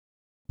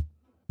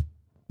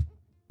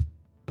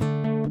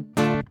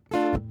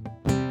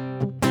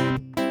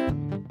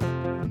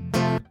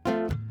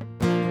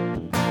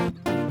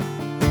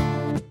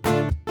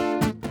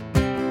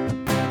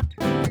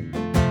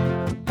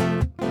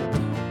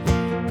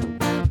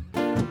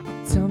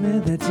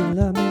that you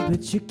love me,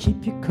 but you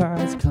keep your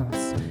cards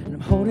close. And I'm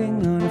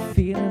holding on to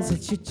feelings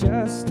that you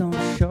just don't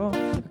show.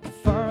 Looking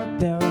for a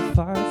barrel of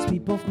farts, we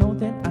both know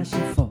that I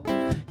should fall.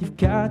 You've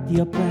got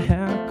the upper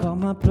hand, call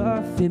my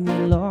bluff, hit me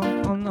low.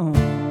 Oh no,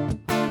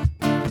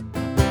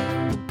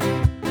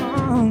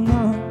 oh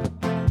no,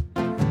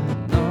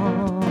 no,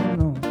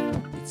 no.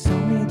 They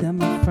told me that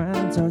my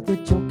friends are the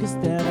jokers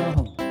that I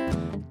hold.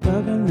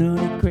 Bugging on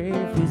the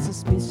grave is a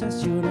speech I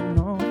should've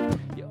known.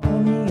 You're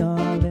only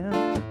all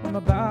in, I'm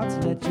about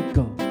to let you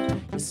go.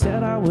 You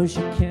said I was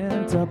your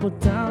kin, double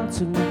down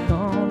to me,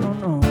 no, no,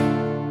 no.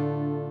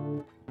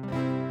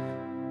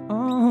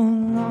 Oh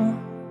no,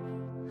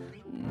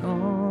 no,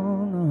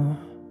 no.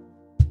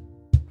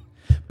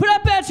 But I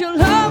bet you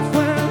love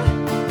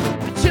when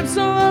the chips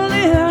are all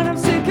in. I'm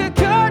sick of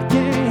card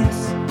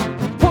games.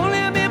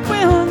 Only me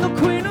when the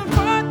queen of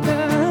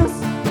hearts.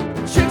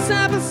 The tricks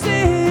I've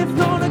received,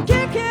 no, the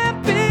game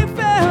can't be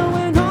fair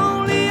when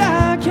only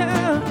I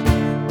can.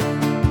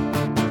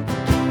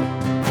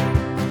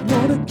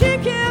 No, the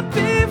game can't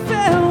be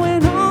fair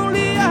when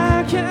only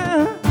I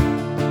can.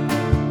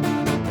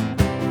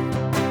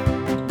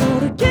 No,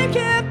 the game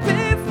can't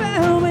be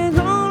fair when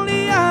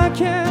only I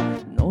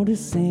can. No,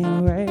 this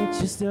ain't right,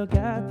 you still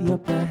got the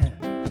upper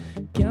hand.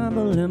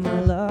 Gamble in my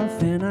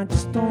love and I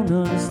just don't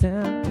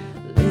understand.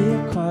 Lay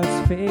your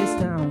cards face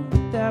down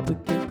with that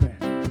wicked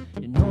grin.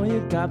 You know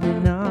you got me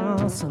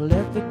now, so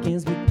let the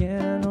games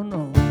begin. Oh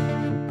no,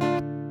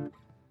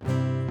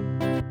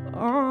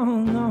 oh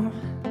no,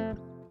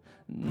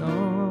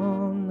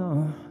 no,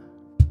 no.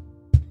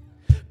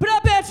 But I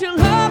bet you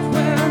love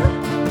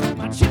when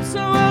my chips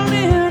are all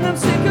in. I'm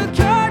sick of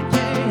card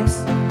games,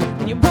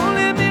 and you won't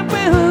let me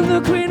win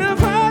the queen of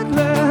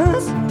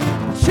heartless.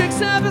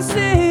 Tricks I've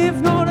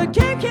received, no, the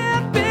game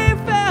can't be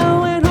fair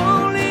when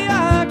only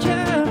I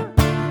can.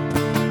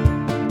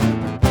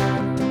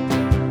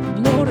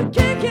 No, the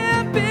game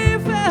can't be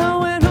fair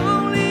when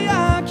only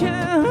I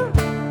can.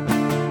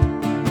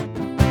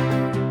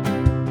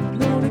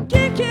 No, the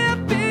game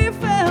can't be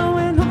fair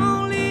when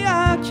only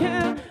I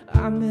can.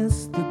 I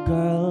miss the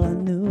girl I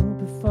knew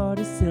before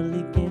the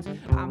silly games.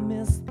 I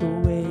miss the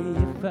way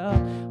you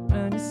felt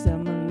when you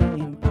said my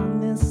name. I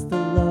miss the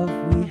love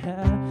we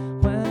had.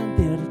 When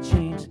did it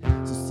change?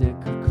 So sick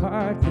of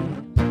card games.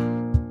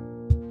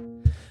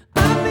 I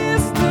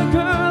miss the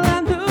girl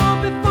I knew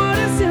before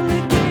the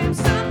silly games.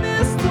 I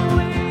miss the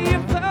way you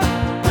felt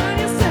when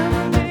you said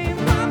my name.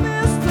 I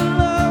miss the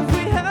love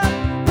we had.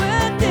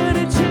 When did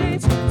it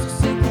change? So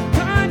sick of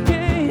card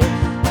games.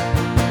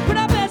 But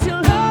I bet you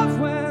love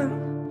when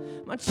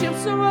my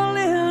chips are all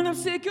in. I'm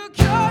sick of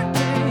card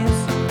games.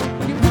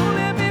 You won't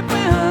let me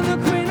win the